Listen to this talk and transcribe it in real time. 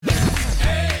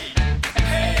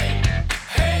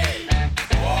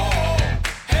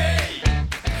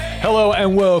Hello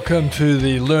and welcome to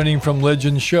the Learning from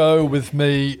Legends show with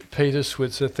me, Peter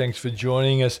Switzer. Thanks for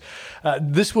joining us.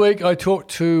 This week I talked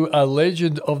to a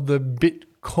legend of the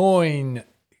Bitcoin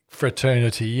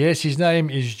fraternity. Yes, his name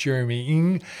is Jeremy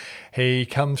Ng. He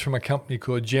comes from a company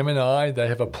called Gemini. They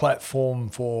have a platform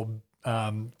for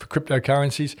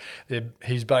cryptocurrencies.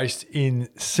 He's based in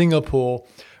Singapore,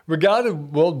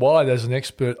 regarded worldwide as an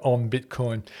expert on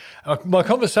Bitcoin. My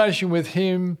conversation with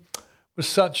him was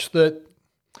such that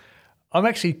I'm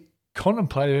actually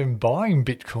contemplating buying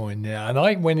Bitcoin now. And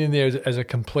I went in there as a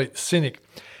complete cynic.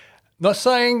 Not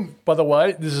saying, by the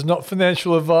way, this is not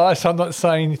financial advice. I'm not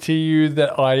saying to you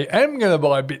that I am going to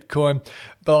buy Bitcoin,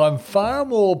 but I'm far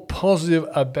more positive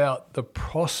about the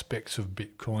prospects of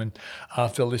Bitcoin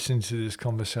after listening to this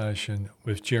conversation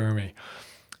with Jeremy.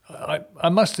 I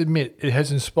must admit, it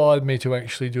has inspired me to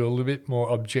actually do a little bit more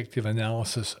objective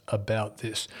analysis about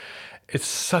this. It's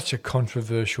such a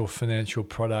controversial financial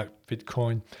product,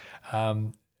 Bitcoin.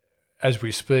 As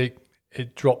we speak,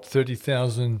 it dropped to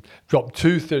 30,000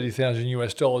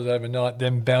 US dollars overnight,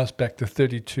 then bounced back to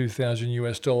 32,000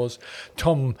 US dollars.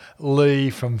 Tom Lee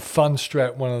from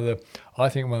Fundstrat, one of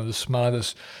the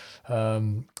smartest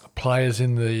players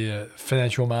in the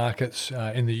financial markets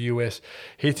in the US,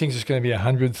 he thinks it's going to be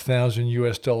 100,000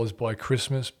 US dollars by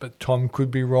Christmas, but Tom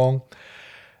could be wrong.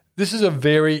 This is a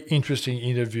very interesting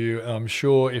interview, and I'm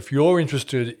sure if you're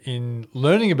interested in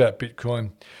learning about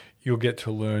Bitcoin, you'll get to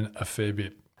learn a fair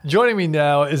bit. Joining me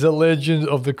now is a legend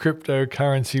of the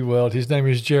cryptocurrency world. His name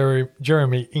is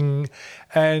Jeremy Ng,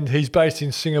 and he's based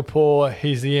in Singapore.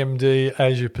 He's the MD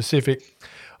Asia Pacific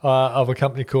of a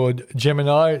company called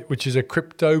Gemini, which is a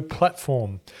crypto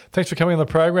platform. Thanks for coming on the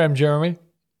program, Jeremy.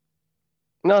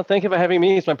 No, thank you for having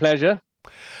me. It's my pleasure.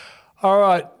 All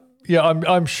right. Yeah,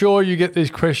 I'm sure you get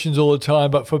these questions all the time,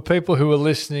 but for people who are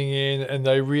listening in and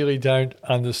they really don't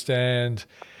understand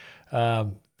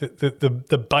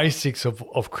the basics of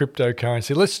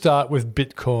cryptocurrency, let's start with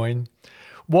Bitcoin.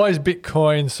 Why is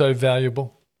Bitcoin so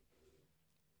valuable?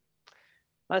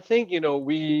 I think,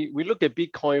 we look at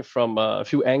Bitcoin from a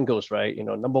few angles, right?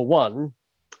 Number one,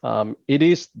 it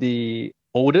is the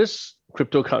oldest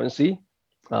cryptocurrency.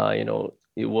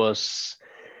 It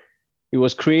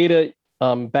was created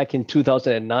back in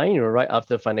 2009, right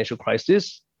after the financial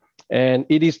crisis. And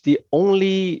it is the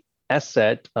only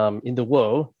asset in the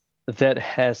world that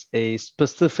has a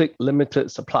specific limited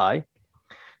supply.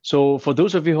 So for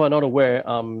those of you who are not aware,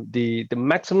 the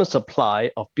maximum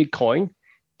supply of Bitcoin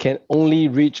can only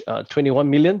reach 21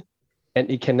 million, and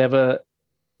it can never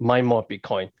mine more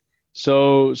Bitcoin.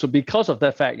 So because of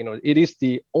that fact, it is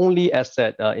the only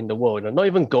asset in the world. Not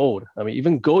even gold. I mean,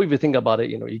 even gold, if you think about it,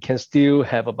 you can still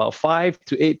have about 5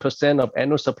 to 8% of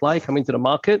annual supply coming to the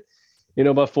market.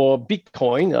 But for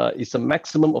Bitcoin, it's a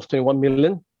maximum of 21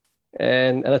 million.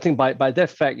 And I think by that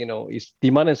fact, it's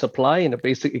demand and supply in the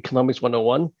basic economics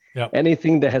 101. Yep.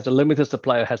 Anything that has a limited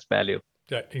supply has value.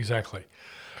 Yeah, exactly.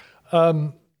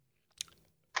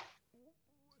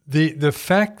 The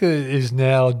fact that it is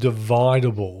now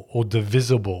dividable or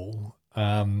divisible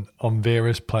on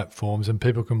various platforms and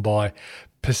people can buy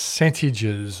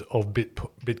percentages of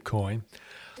Bitcoin,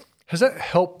 has that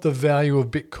helped the value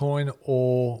of Bitcoin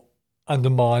or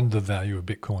undermined the value of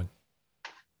Bitcoin?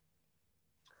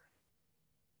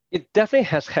 It definitely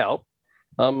has helped.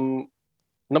 Number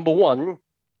one,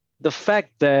 the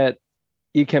fact that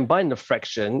you can buy in a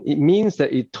fraction, it means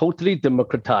that it totally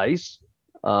democratized,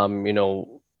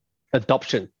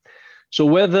 adoption. So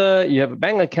whether you have a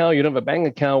bank account, you don't have a bank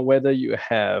account, whether you're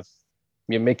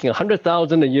making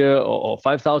 100,000 a year or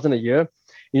 5,000 a year,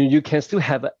 you can still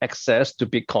have access to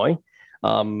Bitcoin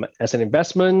as an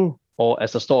investment or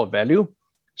as a store of value.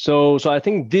 So I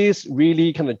think this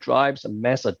really kind of drives a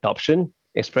mass adoption,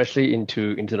 especially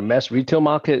into the mass retail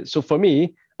market. So for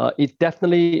me, it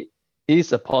definitely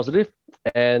is a positive,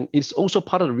 and it's also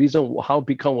part of the reason how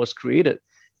Bitcoin was created.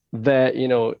 That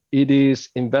it is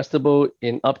investable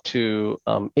in up to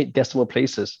 8 decimal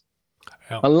places.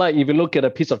 Yeah. Unlike if you look at a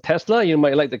piece of Tesla, you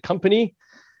might like the company,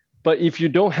 but if you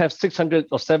don't have 600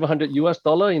 or 700 US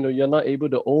dollar, you're not able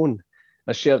to own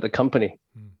a share of the company.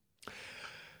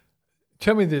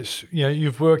 Tell me this: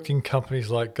 you've worked in companies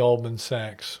like Goldman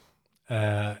Sachs,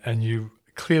 and you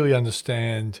clearly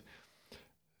understand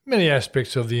many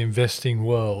aspects of the investing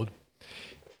world.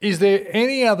 Is there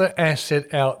any other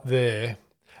asset out there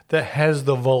that has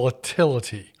the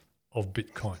volatility of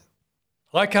Bitcoin?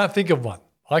 I can't think of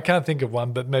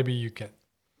one, but maybe you can.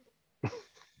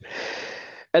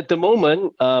 At the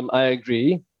moment, I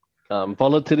agree.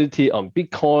 Volatility on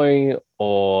Bitcoin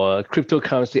or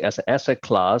cryptocurrency as an asset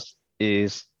class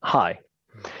is high.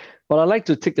 But I'd like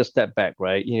to take a step back,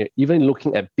 right? Even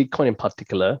looking at Bitcoin in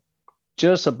particular,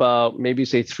 just about maybe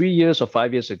say 3 years or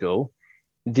 5 years ago,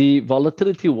 the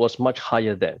volatility was much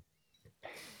higher then.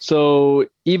 So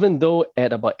even though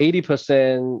at about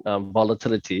 80%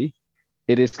 volatility,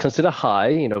 it is considered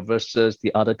high, versus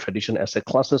the other traditional asset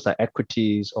classes like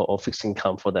equities or fixed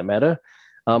income for that matter.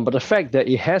 But the fact that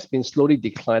it has been slowly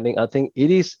declining, I think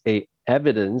it is a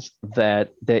evidence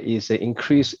that there is an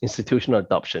increased institutional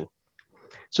adoption.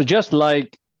 So just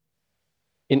like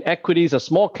in equities, a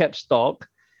small cap stock,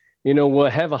 will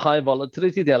have a high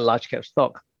volatility than a large cap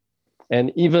stock.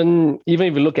 And even if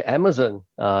you look at Amazon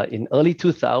in early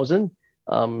 2000,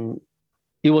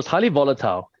 it was highly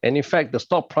volatile. And in fact, the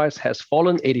stock price has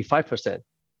fallen 85%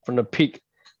 from the peak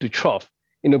to trough,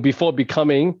 before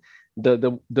becoming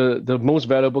the most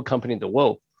valuable company in the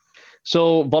world.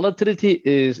 So volatility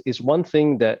is one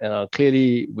thing that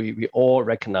clearly we all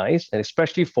recognize, and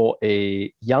especially for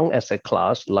a young asset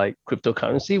class like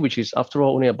cryptocurrency, which is after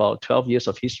all only about 12 years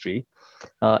of history.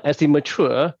 As they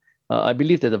mature, I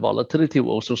believe that the volatility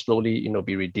will also slowly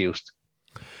be reduced.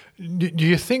 Do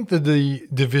you think that the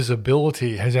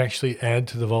divisibility has actually added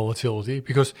to the volatility?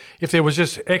 Because if there was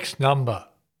just X number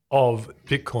of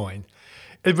Bitcoin,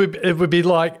 it would be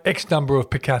like X number of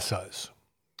Picassos,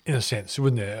 in a sense,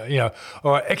 wouldn't it?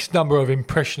 Or X number of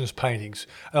Impressionist paintings.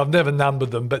 And I've never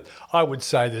numbered them, but I would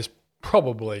say there's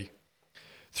probably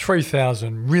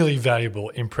 3,000 really valuable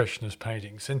Impressionist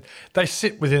paintings. And they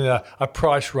sit within a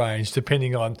price range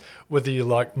depending on whether you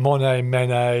like Monet,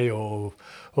 Manet or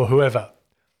whoever.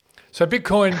 So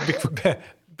Bitcoin,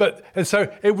 so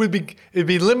it'd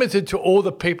be limited to all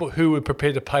the people who were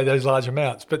prepared to pay those large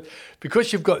amounts. But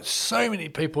because you've got so many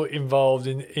people involved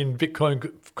in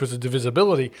Bitcoin because of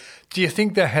divisibility, do you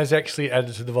think that has actually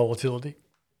added to the volatility?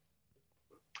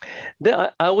 Then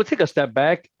I would take a step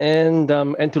back and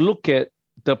to look at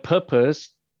the purpose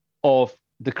of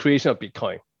the creation of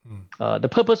Bitcoin. The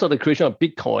purpose of the creation of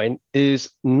Bitcoin is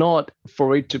not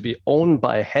for it to be owned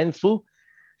by a handful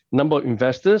number of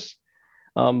investors,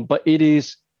 but it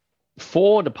is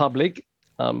for the public,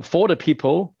 for the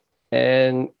people,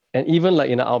 and even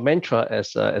like our mantra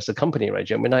as a company, right,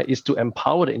 Gemini, is to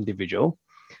empower the individual.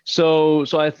 So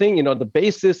I think the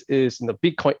basis is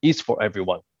Bitcoin is for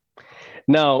everyone.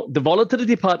 Now the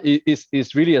volatility part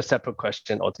is really a separate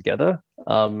question altogether.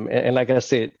 And like I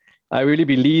said, I really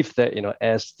believe that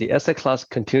as the asset class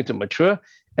continue to mature,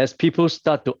 as people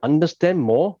start to understand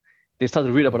more, they start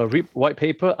to read about a white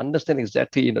paper, understand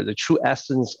exactly the true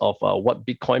essence of what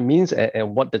Bitcoin means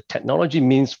and what the technology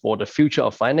means for the future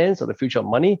of finance or the future of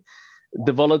money,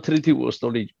 the volatility will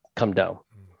slowly come down.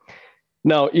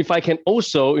 Now, if I can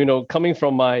also, coming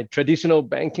from my traditional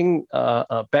banking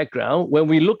background, when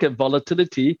we look at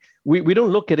volatility, we don't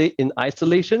look at it in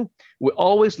isolation. We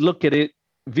always look at it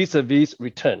vis-a-vis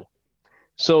return.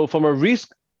 So from a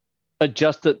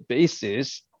risk-adjusted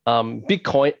basis,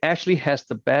 Bitcoin actually has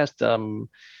the best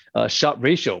Sharpe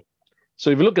ratio. So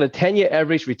if you look at the 10-year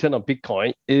average return on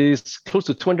Bitcoin, is close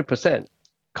to 200%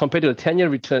 compared to the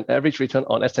 10-year average return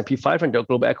on S&P 500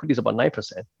 global equity is about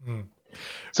 9%.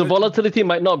 So volatility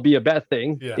might not be a bad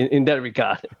thing in that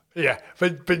regard. Yeah,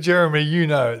 but Jeremy,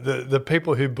 the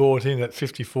people who bought in at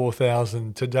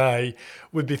 54,000 today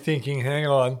would be thinking, hang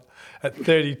on, at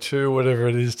 32, whatever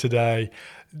it is today,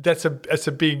 that's a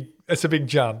big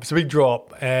jump. It's a big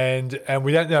drop, and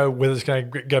we don't know whether it's going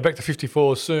to go back to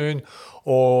 54 soon,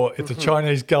 or if the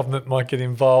Chinese government might get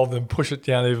involved and push it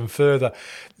down even further.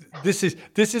 This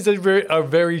is a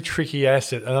very tricky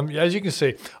asset, and as you can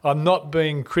see, I'm not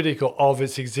being critical of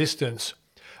its existence,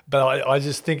 but I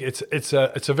just think it's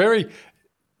a very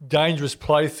dangerous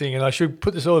plaything, and I should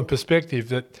put this all in perspective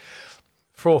that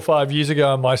 4 or 5 years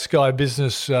ago in my Sky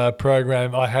Business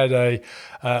program, I had an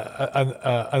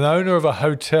owner of a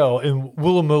hotel in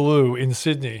Woolloomooloo in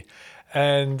Sydney,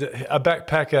 and a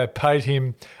backpacker paid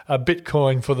him a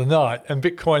Bitcoin for the night, and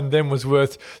Bitcoin then was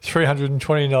worth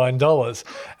 $329.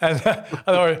 And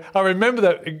I remember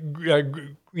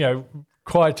that,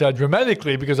 quite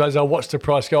dramatically, because as I watched the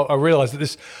price go, I realised that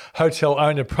this hotel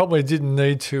owner probably didn't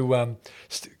need to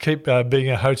keep being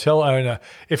a hotel owner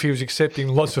if he was accepting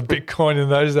lots of Bitcoin in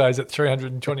those days at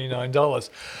 $329.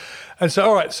 And so,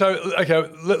 all right,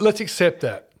 let's accept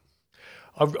that.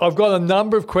 I've got a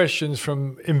number of questions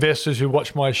from investors who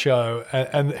watch my show,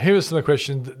 and here are some of the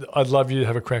questions that I'd love you to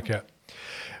have a crack at.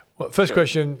 Well, first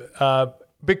question,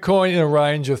 Bitcoin in a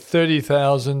range of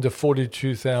 30,000 to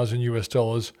 42,000 US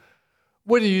dollars.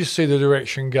 Where do you see the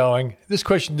direction going? This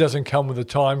question doesn't come with a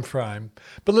time frame,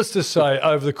 but let's just say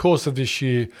over the course of this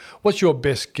year, what's your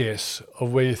best guess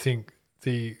of where you think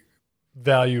the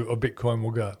value of Bitcoin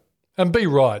will go? And be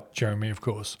right, Jeremy, of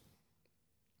course.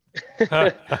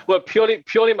 Well,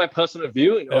 purely my personal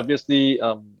view. Obviously,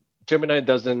 Gemini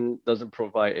doesn't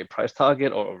provide a price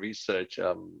target or research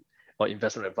or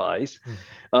investment advice.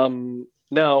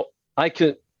 Now, I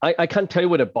can't tell you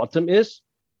what the bottom is.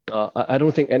 I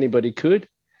don't think anybody could.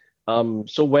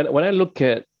 So when I look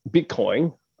at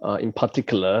Bitcoin in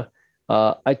particular,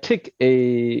 I take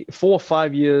a 4 or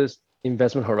 5 years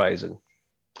investment horizon.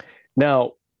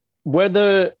 Now,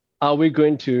 whether are we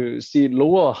going to see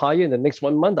lower or higher in the next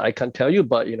 1 month, I can't tell you.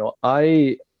 But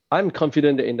I'm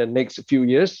confident that in the next few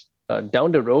years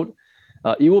down the road,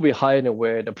 it will be higher than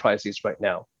where the price is right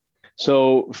now.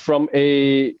 So from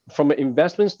an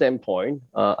investment standpoint,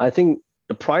 I think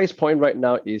the price point right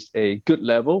now is a good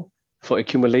level for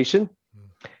accumulation.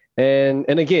 And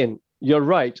again, you're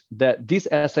right that this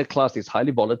asset class is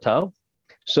highly volatile.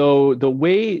 So the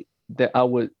way that I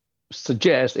would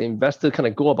suggest an investor kind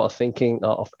of go about thinking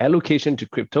of allocation to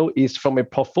crypto is from a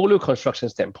portfolio construction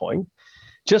standpoint.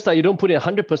 Just like you don't put in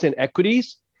 100%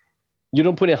 equities, you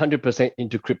don't put in 100%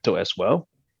 into crypto as well.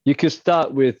 You could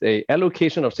start with a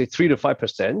allocation of say 3 to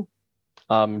 5%.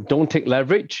 Don't take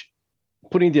leverage,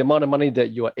 putting the amount of money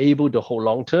that you are able to hold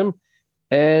long term,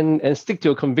 and stick to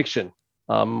your conviction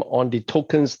on the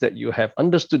tokens that you have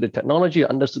understood the technology,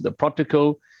 understood the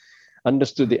protocol,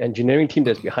 understood the engineering team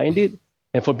that's behind it.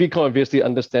 And for Bitcoin, obviously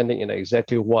understanding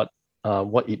exactly what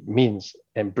it means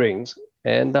and brings.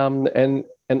 And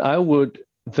I would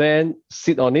then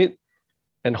sit on it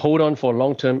and hold on for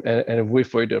long term and wait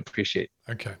for it to appreciate.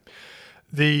 Okay.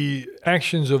 The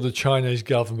actions of the Chinese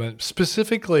government,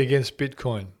 specifically against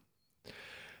Bitcoin,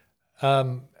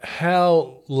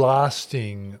 how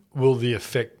lasting will the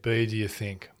effect be, do you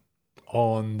think,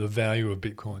 on the value of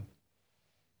Bitcoin?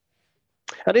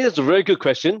 I think that's a very good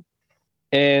question.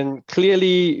 And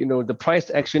clearly, the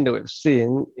price action that we've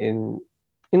seen in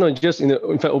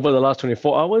fact, over the last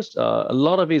 24 hours, a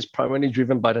lot of it is primarily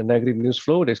driven by the negative news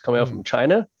flow that's coming out from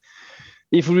China.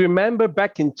 If we remember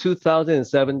back in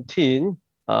 2017,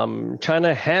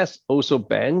 China has also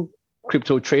banned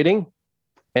crypto trading.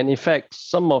 And in fact,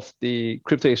 some of the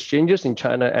crypto exchanges in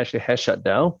China actually has shut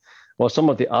down, while some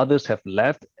of the others have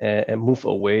left and moved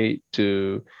away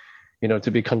to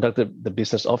be conducted the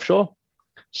business offshore.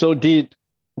 So did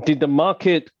the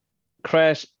market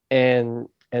crash and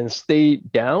stay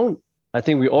down? I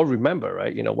think we all remember,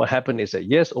 right? What happened is that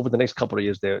yes, over the next couple of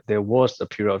years, there was a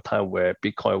period of time where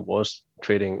Bitcoin was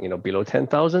trading, below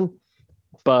 10,000,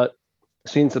 but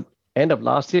since the end of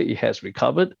last year, it has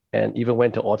recovered and even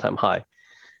went to all-time high.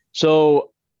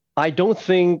 So I don't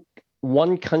think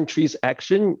one country's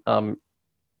action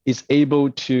is able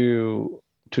to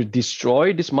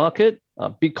destroy this market.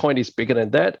 Bitcoin is bigger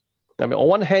than that. I mean, on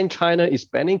one hand, China is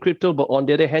banning crypto, but on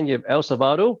the other hand, you have El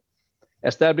Salvador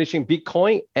establishing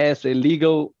Bitcoin as a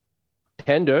legal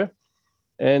tender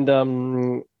and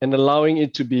allowing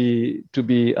it to be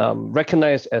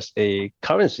recognized as a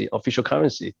currency, official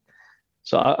currency.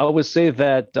 So I would say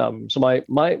that so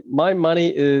my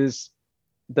money is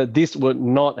that this would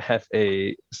not have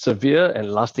a severe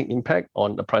and lasting impact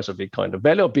on the price of Bitcoin. The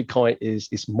value of Bitcoin is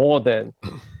more than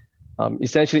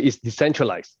essentially it's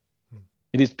decentralized.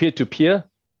 It is peer-to-peer.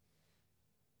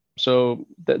 So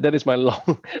that is my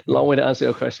long way to answer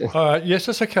your question. All right. Yes,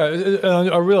 that's okay.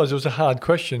 I realize it was a hard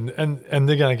question, and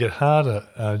they're going to get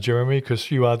harder, Jeremy,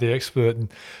 because you are the expert,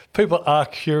 and people are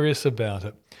curious about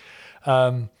it.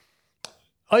 I'll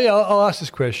ask this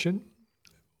question.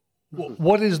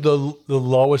 What is the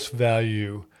lowest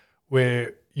value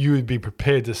where you would be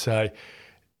prepared to say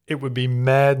it would be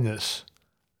madness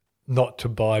not to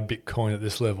buy Bitcoin at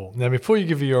this level? Now, before you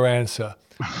give your answer,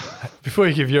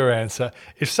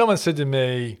 if someone said to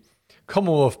me,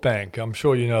 Commonwealth Bank, I'm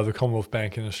sure you know the Commonwealth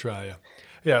Bank in Australia.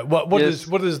 Yeah, what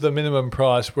is the minimum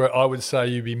price where I would say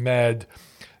you'd be mad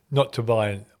not to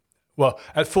buy it? Well,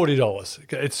 at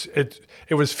 $40.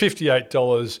 It was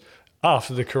 $58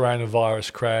 after the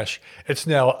coronavirus crash. It's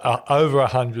now over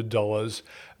 $100.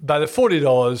 But at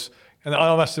 $40, and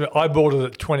I must admit, I bought it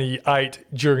at 28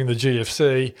 during the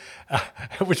GFC,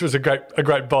 which was a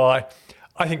great buy.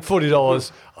 I think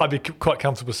 $40, I'd be quite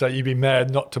comfortable saying you'd be mad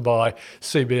not to buy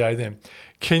CBA then.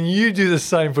 Can you do the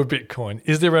same for Bitcoin?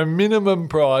 Is there a minimum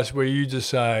price where you just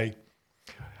say,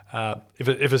 if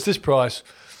it's this price,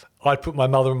 I'd put my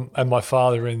mother and my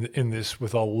father in this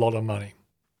with a lot of money?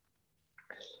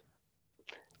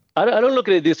 I don't look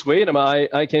at it this way.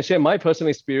 I can share my personal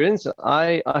experience.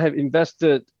 I have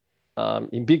invested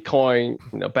in Bitcoin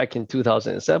back in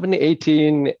 2017,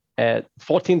 18 at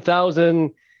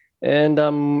 14,000. And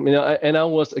and I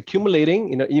was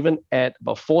accumulating, even at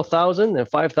about 4,000 and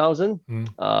 5,000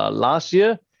 last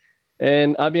year,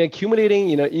 and I've been accumulating,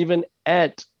 even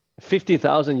at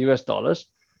 50,000 US dollars.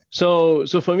 So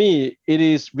for me, it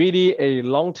is really a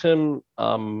long-term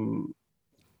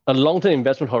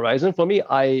investment horizon. For me,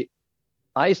 I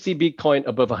see Bitcoin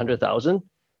above 100,000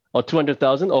 or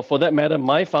 200,000, or for that matter,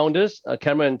 my founders,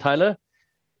 Cameron and Tyler,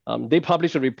 they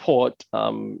published a report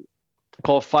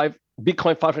called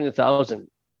Bitcoin 500,000,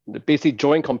 the basic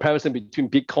drawing comparison between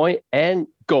Bitcoin and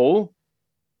gold,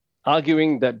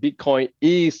 arguing that Bitcoin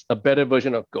is a better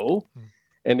version of gold.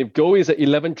 And if gold is at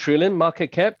 11 trillion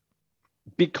market cap,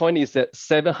 Bitcoin is at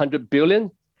 700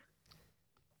 billion,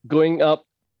 going up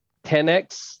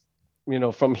 10x.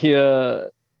 From here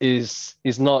is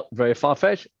not very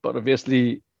far-fetched, but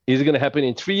obviously, is it going to happen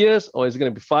in 3 years, or is it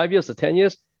going to be 5 years or 10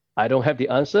 years? I don't have the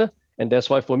answer. And that's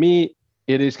why for me,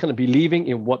 it is kind of believing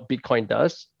in what Bitcoin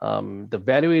does, the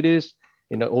value it is,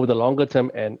 over the longer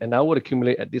term. And I would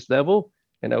accumulate at this level,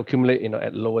 and I'll accumulate,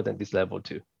 at lower than this level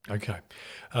too. Okay.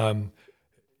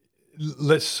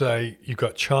 Let's say you've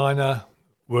got China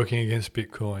working against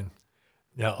Bitcoin.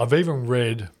 Now, I've even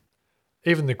read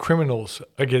even the criminals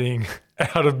are getting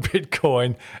out of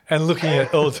Bitcoin and looking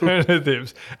at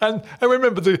alternatives. And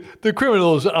remember, the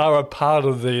criminals are a part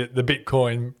of the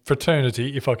Bitcoin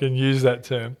fraternity, if I can use that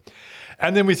term.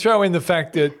 And then we throw in the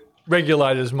fact that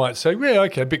regulators might say, yeah,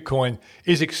 okay, Bitcoin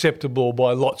is acceptable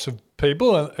by lots of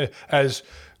people as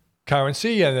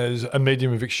currency and as a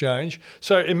medium of exchange.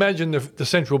 So imagine the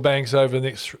central banks over the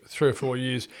next 3 or 4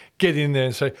 years get in there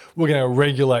and say, we're going to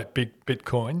regulate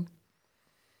Bitcoin.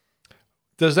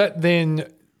 Does that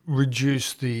then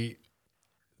reduce the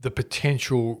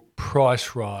potential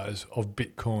price rise of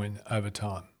Bitcoin over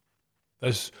time?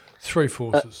 Those three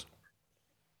forces.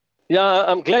 Yeah,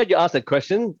 I'm glad you asked that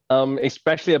question,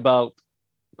 especially about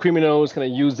criminals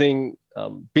kind of using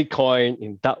Bitcoin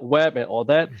in dark web and all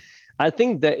that. I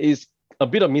think there is a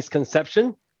bit of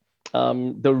misconception.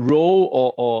 The role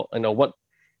or what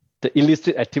the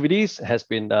illicit activities has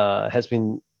been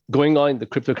going on in the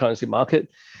cryptocurrency market.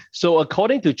 So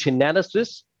according to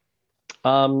Chainalysis,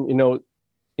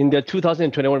 in their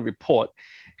 2021 report,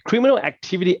 criminal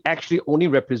activity actually only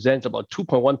represents about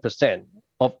 2.1%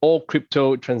 of all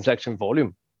crypto transaction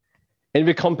volume. And if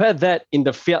we compare that in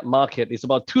the fiat market, it's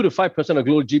about 2 to 5% of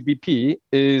global GDP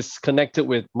is connected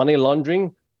with money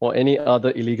laundering or any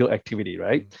other illegal activity,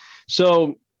 right?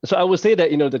 So I would say that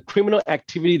the criminal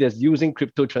activity that's using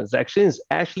crypto transactions is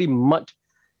actually much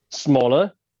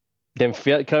smaller than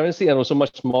fiat currency, and also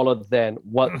much smaller than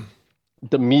what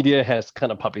the media has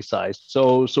kind of publicized.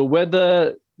 So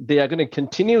whether they are going to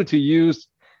continue to use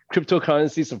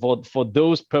cryptocurrencies for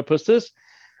those purposes,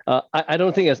 I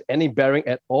don't think there's any bearing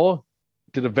at all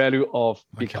to the value of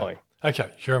Bitcoin.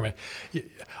 Okay, sure, man.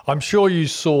 I'm sure you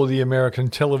saw the American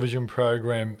television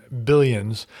program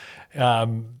Billions.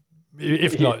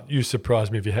 If not, you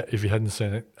surprised me if you hadn't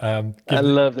seen it. I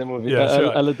love the movie. Yeah,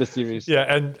 I love the series. Yeah,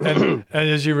 and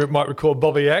as you might recall,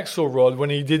 Bobby Axelrod, when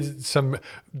he did some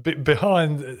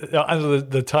behind under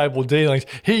the table dealings,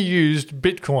 he used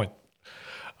Bitcoin.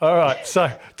 All right.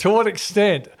 So, to what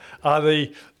extent are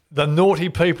the naughty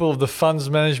people of the funds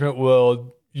management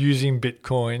world using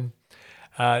Bitcoin?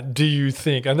 Do you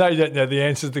think? I know you don't know the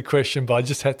answer to the question, but I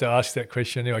just had to ask that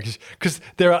question anyway, because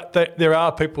there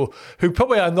are people who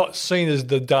probably are not seen as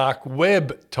the dark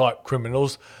web type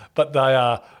criminals, but they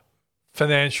are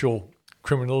financial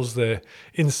criminals. They're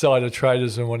insider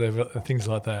traders and whatever, and things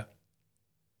like that.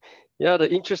 Yeah,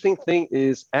 the interesting thing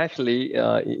is actually,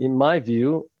 in my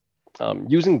view,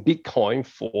 using Bitcoin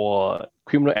for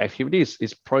criminal activities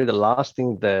is probably the last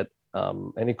thing that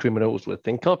any criminals would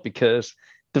think of, because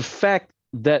the fact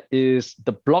that is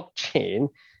the blockchain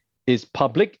is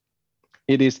public,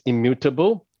 it is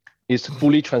immutable, is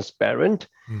fully transparent,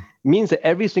 means that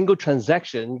every single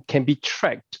transaction can be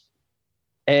tracked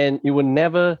and it will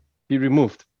never be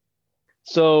removed.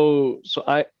 So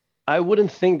I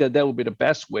wouldn't think that would be the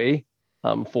best way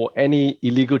for any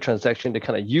illegal transaction to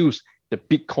kind of use the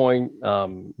Bitcoin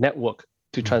network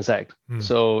to transact.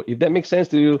 So if that makes sense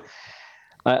to you,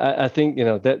 I think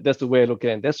that's the way I look at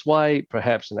it. And that's why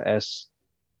perhaps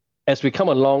as we come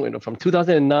along, from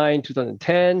 2009,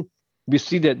 2010, we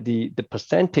see that the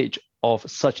percentage of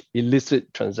such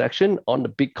illicit transaction on the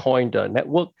Bitcoin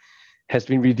network has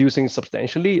been reducing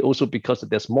substantially. Also because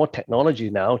there's more technology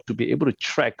now to be able to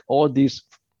track all these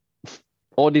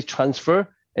transfer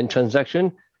and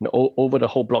transaction over the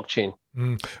whole blockchain.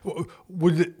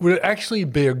 Would it actually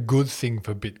be a good thing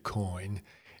for Bitcoin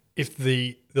if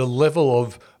the level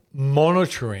of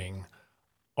monitoring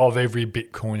of every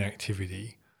Bitcoin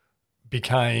activity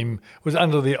was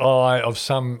under the eye of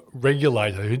some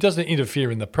regulator who doesn't interfere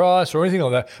in the price or anything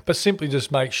like that, but simply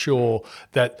just make sure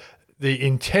that the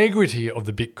integrity of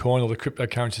the Bitcoin or the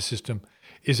cryptocurrency system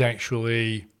is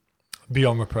actually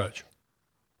beyond reproach?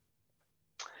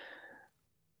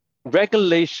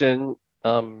 Regulation,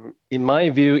 in my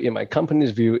view, in my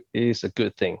company's view, is a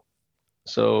good thing.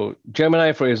 So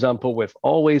Gemini, for example, we've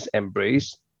always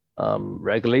embraced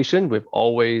regulation. We've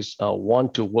always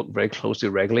want to work very closely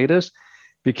with regulators,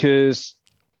 because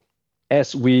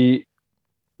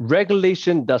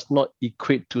regulation does not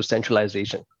equate to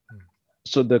centralization.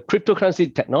 So the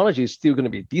cryptocurrency technology is still going to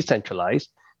be decentralized,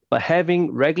 but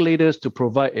having regulators to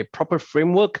provide a proper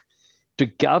framework to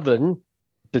govern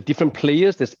the different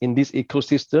players that's in this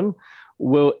ecosystem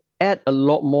will add a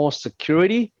lot more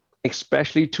security,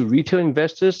 especially to retail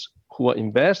investors who are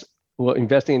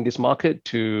investing in this market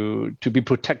to be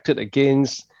protected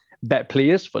against bad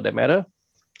players, for that matter.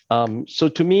 So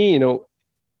to me,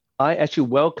 I actually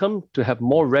welcome to have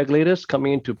more regulators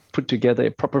coming in to put together a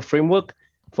proper framework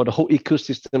for the whole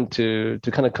ecosystem to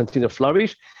kind of continue to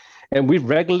flourish. And with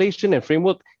regulation and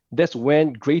framework, that's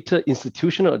when greater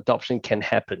institutional adoption can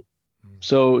happen.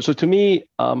 So to me,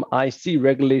 I see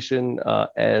regulation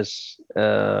as,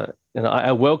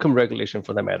 I welcome regulation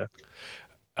for that matter.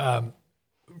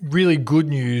 Really good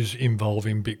news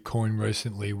involving Bitcoin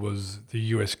recently was the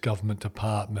US government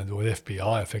department, or the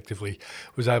FBI effectively,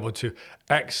 was able to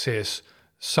access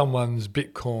someone's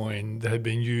Bitcoin that had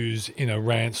been used in a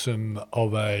ransom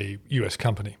of a US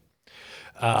company.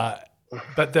 But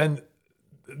then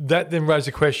that raised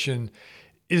the question,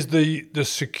 is the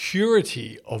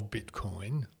security of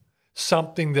Bitcoin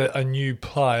something that a new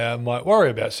player might worry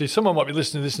about? See, someone might be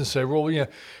listening to this and say, well,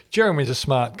 Jeremy's a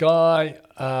smart guy.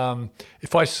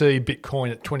 If I see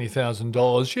Bitcoin at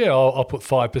 $20,000, I'll put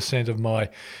 5% of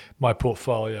my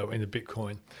portfolio into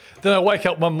Bitcoin. Then I wake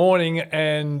up one morning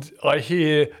and I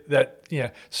hear that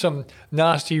some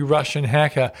nasty Russian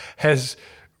hacker has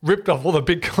ripped off all the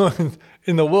Bitcoin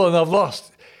in the world and I've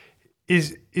lost.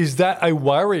 Is that a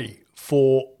worry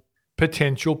for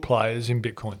potential players in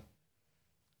Bitcoin?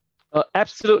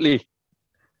 Absolutely.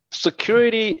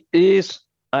 Security is,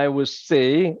 I would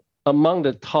say, among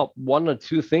the top one or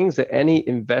two things that any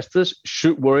investors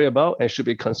should worry about and should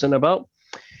be concerned about.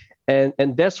 And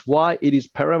that's why it is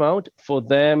paramount for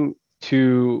them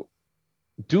to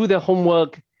do their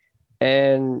homework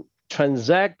and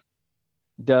transact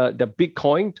the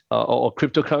Bitcoin or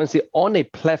cryptocurrency on a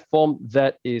platform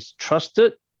that is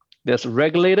trusted, that's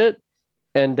regulated,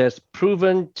 and that's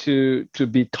proven to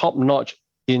be top-notch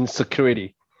in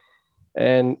security.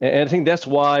 And I think that's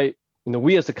why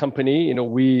we as a company,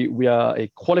 we are a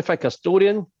qualified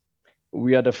custodian.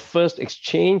 We are the first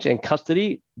exchange and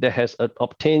custody that has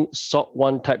obtained SOC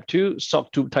 1 Type 2,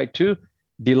 SOC 2 Type 2,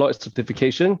 Deloitte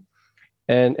certification,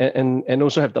 and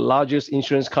also have the largest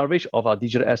insurance coverage of our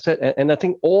digital asset. And I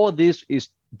think all this is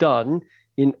done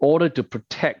in order to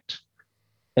protect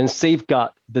and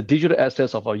safeguard the digital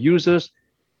assets of our users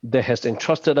that has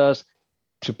entrusted us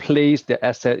to place their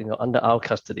asset under our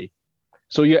custody.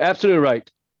 So you're absolutely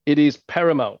right. It is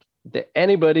paramount that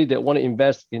anybody that want to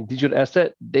invest in digital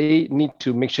asset, they need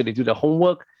to make sure they do the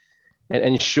homework and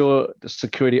ensure the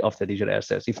security of the digital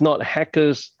assets. If not,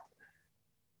 hackers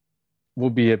will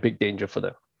be a big danger for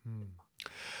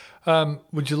them.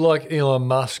 Would you like Elon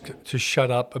Musk to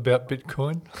shut up about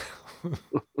Bitcoin?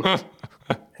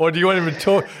 Or do you want him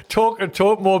to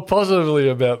talk more positively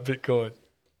about Bitcoin?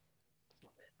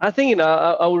 I think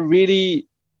I would really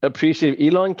appreciate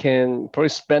if Elon can probably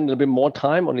spend a little bit more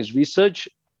time on his research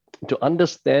to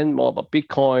understand more about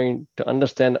Bitcoin, to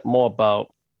understand more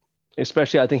about,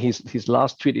 especially I think his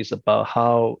last tweet is about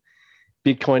how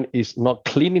Bitcoin is not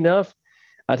clean enough.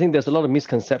 I think there's a lot of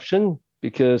misconception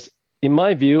because in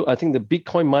my view, I think the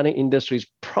Bitcoin mining industry is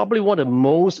probably one of the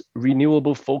most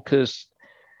renewable focused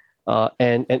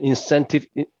and incentive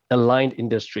aligned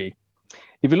industry.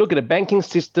 If you look at the banking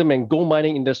system and gold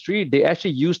mining industry, they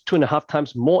actually use 2.5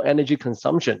 times more energy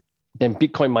consumption than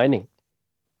Bitcoin mining.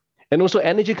 And also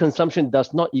energy consumption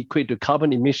does not equate to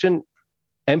carbon emission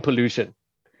and pollution.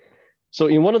 So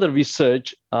in one of the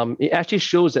research, it actually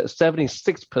shows that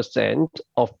 76%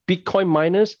 of Bitcoin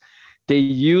miners, they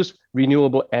use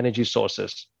renewable energy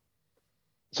sources.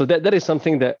 So that is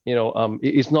something that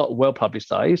is not well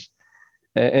publicized.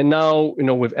 And now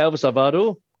with El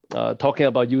Salvador talking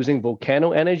about using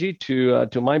volcano energy to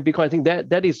mine Bitcoin, I think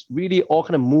that is really all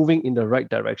kind of moving in the right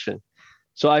direction.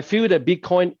 So I feel that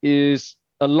Bitcoin is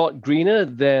a lot greener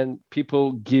than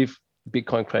people give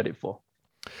Bitcoin credit for.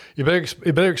 You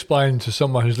better explain to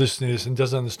someone who's listening to this and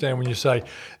doesn't understand when you say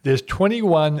there's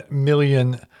 21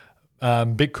 million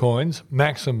Bitcoins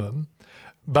maximum,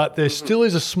 but there still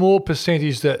is a small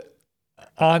percentage that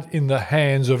aren't in the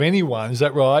hands of anyone. Is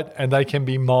that right? And they can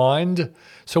be mined.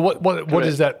 So what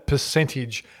is that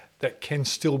percentage that can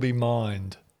still be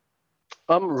mined?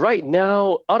 Right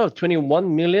now, out of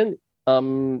 21 million,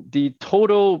 the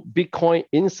total Bitcoin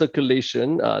in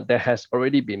circulation that has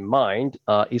already been mined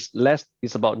is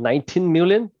about 19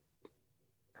 million.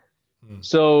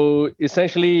 So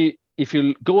essentially, if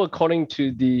you go according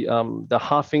to the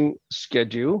halving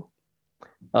schedule,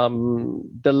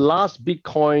 the last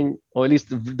Bitcoin, or at least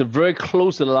the very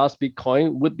close to the last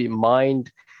Bitcoin, would be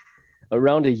mined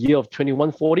around the year of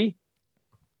 2140.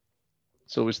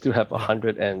 So we still have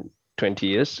 120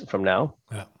 years from now.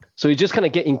 Yeah. So it just kind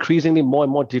of get increasingly more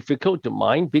and more difficult to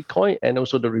mine Bitcoin, and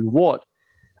also the reward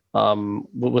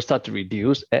will start to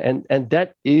reduce. And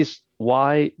that is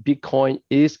why Bitcoin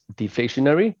is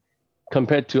deflationary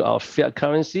compared to our fiat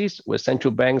currencies, where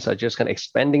central banks are just kind of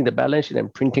expanding the balance sheet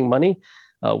and printing money,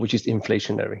 which is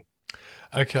inflationary.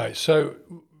 Okay, so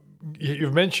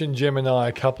you've mentioned Gemini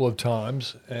a couple of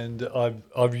times, and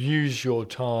I've used your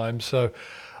time, so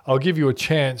I'll give you a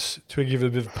chance to give it a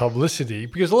bit of publicity,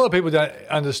 because a lot of people don't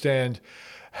understand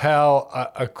how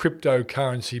a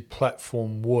cryptocurrency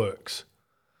platform works.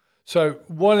 So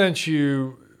why don't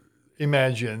you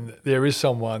imagine there is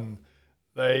someone,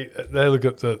 they look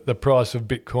at the price of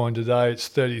Bitcoin today, it's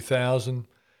 30,000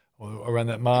 or around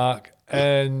that mark,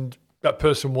 and that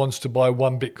person wants to buy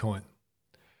one Bitcoin.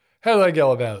 How do they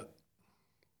go about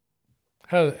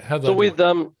it?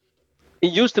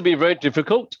 It used to be very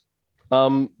difficult,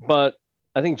 but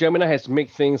I think Gemini has made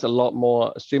things a lot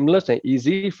more seamless and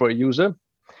easy for a user.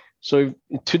 So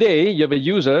if today you have a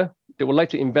user that would like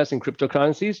to invest in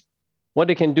cryptocurrencies, what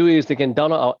they can do is they can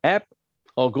download our app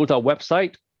or go to our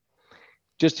website.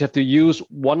 Just have to use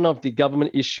one of the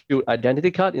government issued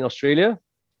identity card in Australia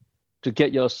to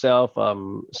get yourself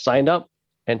signed up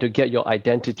and to get your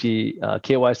identity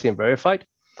KYC and verified.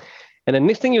 And the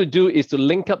next thing you do is to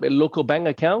link up a local bank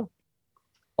account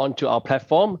onto our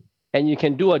platform, and you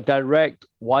can do a direct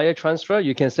wire transfer.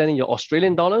 You can send in your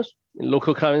Australian dollars in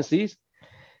local currencies,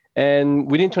 and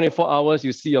within 24 hours,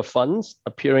 you see your funds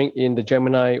appearing in the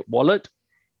Gemini wallet,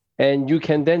 and you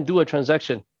can then do a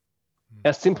transaction.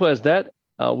 As simple as that.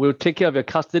 We'll take care of your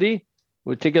custody,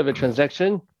 we'll take care of your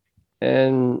transaction,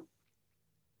 and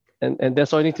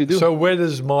that's all you need to do. So where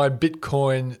does my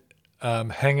Bitcoin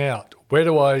hang out? Where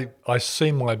do I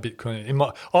see my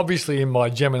Bitcoin? Obviously in my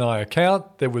Gemini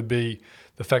account, there would be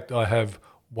the fact that I have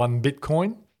one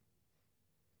Bitcoin.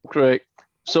 Correct.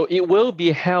 So it will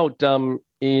be held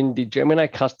in the Gemini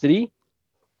custody.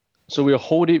 So we'll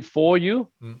hold it for you.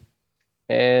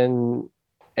 And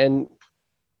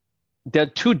there are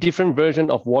two different versions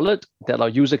of wallet that our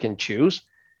user can choose.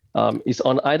 It's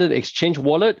on either the exchange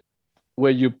wallet,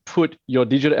 where you put your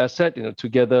digital asset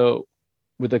together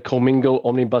with a commingled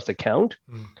omnibus account,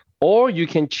 or you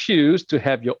can choose to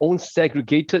have your own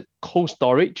segregated cold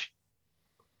storage,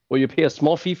 where you pay a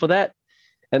small fee for that,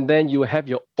 and then you have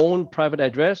your own private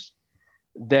address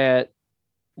that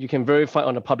you can verify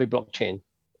on a public blockchain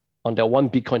on that one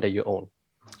Bitcoin that you own.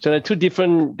 So there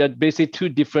are basically two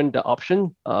different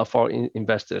options for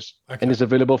investors, and it's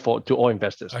available to all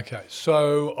investors. Okay,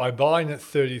 so I buy in at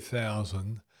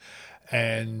 30,000,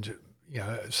 and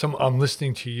I'm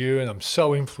listening to you, and I'm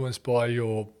so influenced by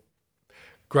your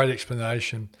great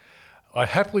explanation. I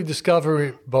happily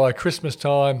discover by Christmas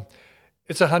time,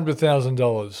 it's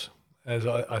 $100,000, as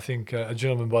I think a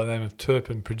gentleman by the name of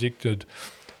Turpin predicted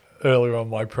earlier on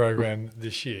my program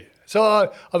this year.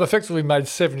 So I've effectively made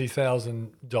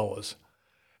 $70,000.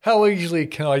 How easily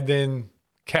can I then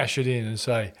cash it in and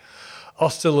say,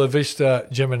 hasta la vista,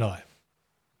 Gemini?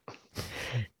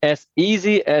 As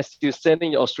easy as you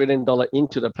sending your Australian dollar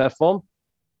into the platform,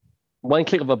 one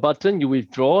click of a button, you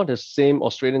withdraw the same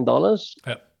Australian dollars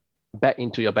back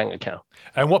into your bank account.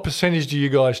 And what percentage do you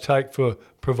guys take for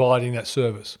providing that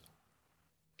service?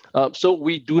 So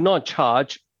we do not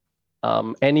charge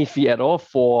any fee at all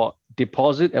for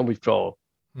deposit and withdrawal.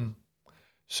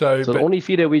 So the only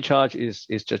fee that we charge is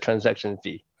the transaction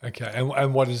fee. Okay,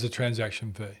 and what is the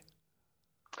transaction fee?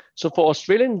 So for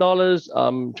Australian dollars,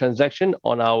 transaction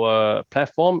on our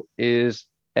platform is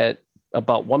at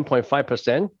about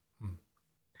 1.5%.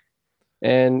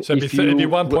 And so it'd be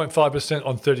 1.5%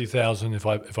 on 30,000 if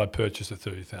I purchase at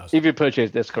 30,000. If you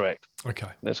purchase, that's correct. Okay,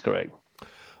 that's correct.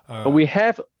 But we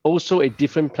have also a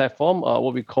different platform,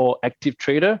 what we call Active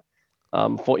Trader,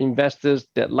 for investors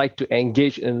that like to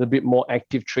engage in a little bit more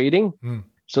active trading.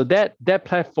 So that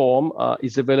platform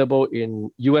is available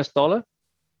in US dollar,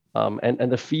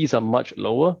 and the fees are much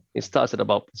lower. It starts at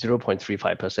about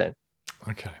 0.35%.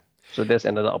 Okay. So that's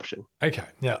another option. Okay.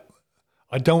 Now,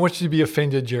 I don't want you to be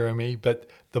offended, Jeremy, but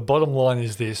the bottom line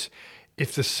is this.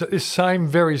 If this same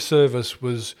very service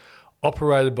was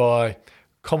operated by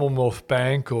Commonwealth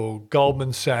Bank or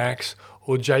Goldman Sachs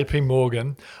or JP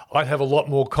Morgan, I'd have a lot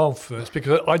more confidence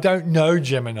because I don't know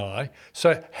Gemini.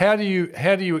 So how do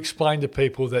you explain to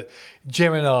people that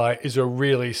Gemini is a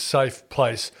really safe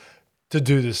place to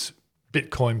do this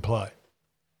Bitcoin play?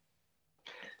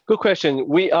 Good question.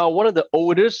 We are one of the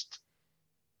oldest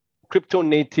crypto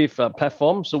native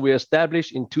platforms. So we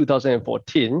established in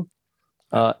 2014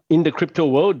 in the crypto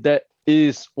world. That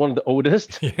is one of the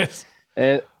oldest. Yes.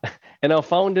 And our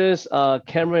founders are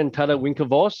Cameron and Tyler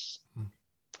Winklevoss.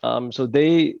 So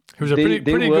he was a pretty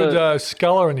good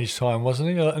sculler in his time, wasn't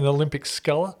he? An Olympic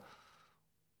sculler.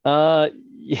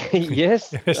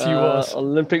 Yes. Yes, he was.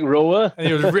 Olympic rower. And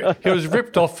he was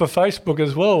ripped off for Facebook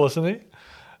as well, wasn't he?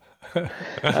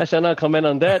 I shall not comment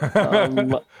on that.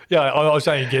 Yeah, I was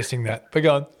only guessing that. But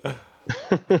go on.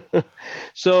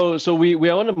 So we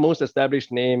are one of the most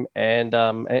established name, and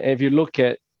if you look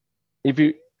at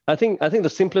I think the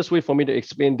simplest way for me to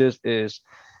explain this is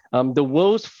the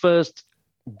world's first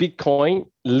Bitcoin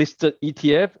listed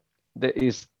ETF that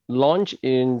is launched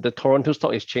in the Toronto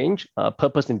Stock Exchange,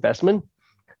 Purpose Investment.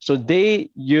 So they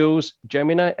use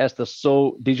Gemini as the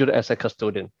sole digital asset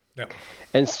custodian. Yeah.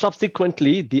 And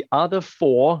subsequently, the other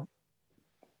 4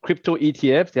 crypto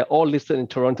ETFs, they're all listed in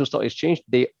Toronto Stock Exchange.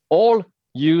 They all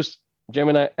use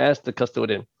Gemini as the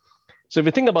custodian. So if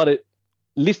you think about it,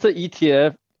 listed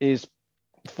ETF is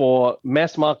for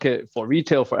mass market, for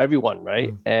retail, for everyone,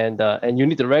 right? And you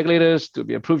need the regulators to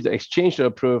be approved, the exchange to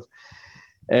approve.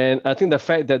 And I think the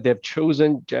fact that they've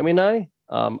chosen Gemini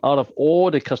out of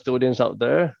all the custodians out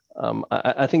there,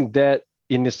 I think that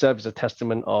in itself is a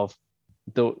testament of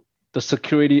the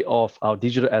security of our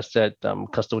digital asset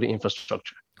custodian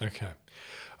infrastructure. Okay.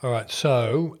 All right.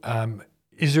 So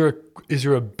is there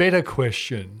a better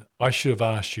question I should have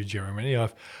asked you, Jeremy?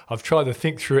 I've tried to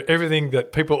think through everything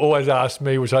that people always ask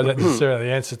me, which I don't necessarily know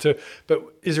the answer to. But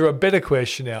is there a better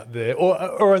question out there,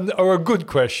 or a good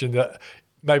question that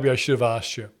maybe I should have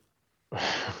asked you?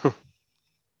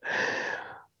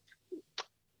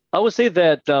 I would say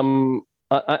that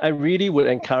I really would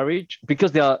encourage,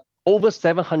 because there are over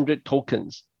 700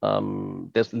 tokens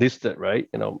that's listed, right?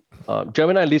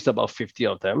 Gemini lists about 50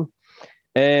 of them,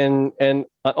 and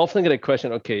I often get a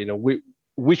question. Okay,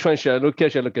 which one should I look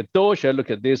at? Should I look at those? Should I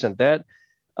look at this and that?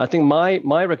 I think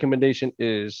my recommendation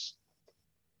is,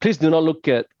 please do not look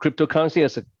at cryptocurrency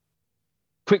as a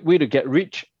quick way to get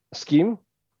rich scheme.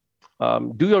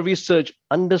 Do your research,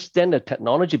 understand the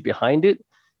technology behind it,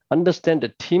 understand the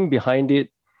team behind it,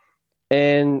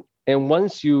 and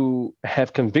once you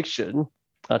have conviction,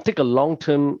 take a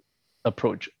long-term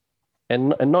approach,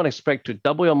 and not expect to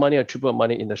double your money or triple your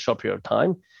money in a short period of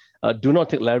time. Do not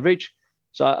take leverage.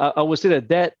 So I would say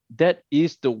that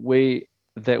is the way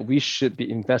that we should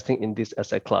be investing in this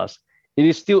asset class. It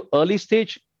is still early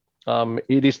stage.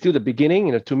 It is still the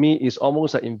beginning. To me, it's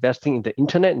almost like investing in the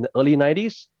internet in the early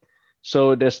 90s.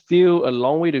 So there's still a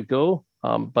long way to go,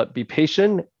 but be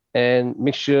patient and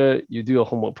make sure you do your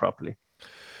homework properly.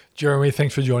 Jeremy,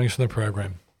 thanks for joining us on the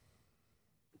program.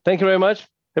 Thank you very much.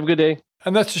 Have a good day.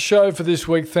 And that's the show for this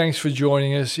week. Thanks for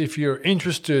joining us. If you're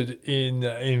interested in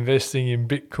investing in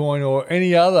Bitcoin or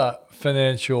any other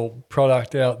financial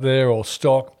product out there or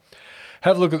stock,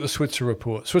 have a look at the Switzer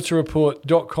Report,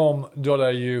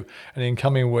 switzerreport.com.au. And in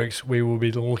coming weeks, we will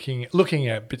be looking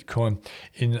at Bitcoin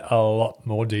in a lot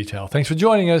more detail. Thanks for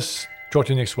joining us. Talk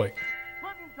to you next week.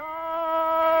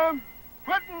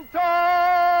 Quitting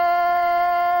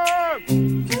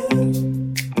time!